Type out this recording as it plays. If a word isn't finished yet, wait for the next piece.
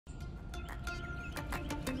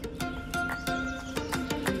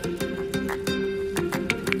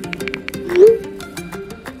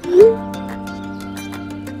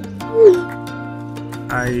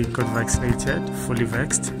I got vaccinated, fully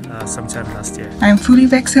vaxxed, sometime last year. I am fully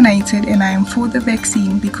vaccinated and I am for the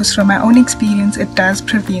vaccine because from my own experience it does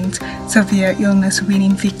prevent severe illness when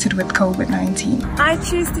infected with COVID-19. I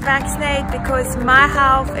choose to vaccinate because my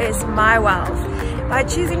health is my wealth. By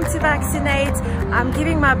choosing to vaccinate, I'm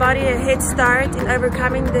giving my body a head start in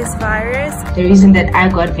overcoming this virus. The reason that I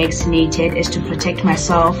got vaccinated is to protect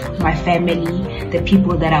myself, my family, the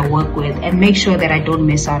people that I work with, and make sure that I don't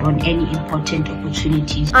miss out on any important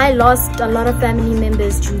opportunities. I lost a lot of family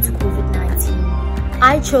members due to COVID-19.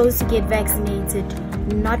 I chose to get vaccinated,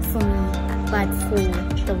 not for me, but for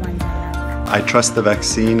the ones I love. I trust the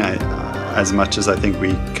vaccine as much as I think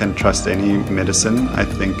we can trust any medicine. I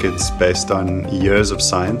think it's based on years of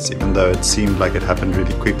science, even though it seemed like it happened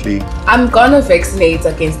really quickly. I'm gonna vaccinate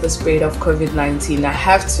against the spread of COVID-19. I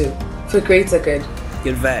have to, for greater good.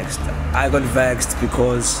 Get vaxxed. I got vaxxed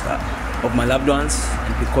because of my loved ones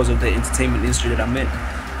and because of the entertainment industry that I'm in.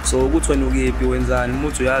 So good when you get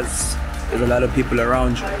there's a lot of people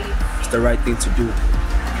around you. It's the right thing to do.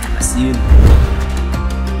 I see you.